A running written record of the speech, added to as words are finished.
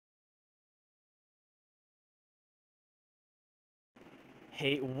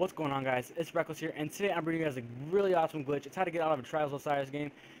Hey, what's going on, guys? It's Reckless here, and today I'm bringing you guys a really awesome glitch. It's how to get out of a Trials of Osiris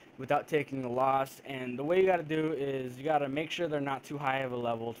game without taking a loss. And the way you got to do is you got to make sure they're not too high of a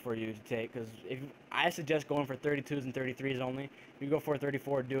level for you to take. Because if I suggest going for 32s and 33s only. If you go for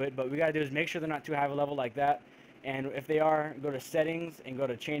 34, do it. But what we got to do is make sure they're not too high of a level like that. And if they are, go to Settings and go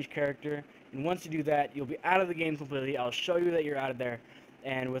to Change Character. And once you do that, you'll be out of the game completely. I'll show you that you're out of there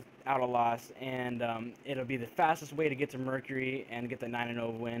and without a loss, and it'll be the fastest way to get to Mercury and get the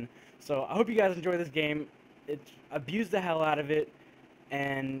 9-0 win. So I hope you guys enjoy this game. Abuse the hell out of it,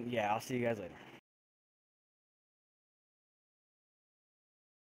 and yeah, I'll see you guys later.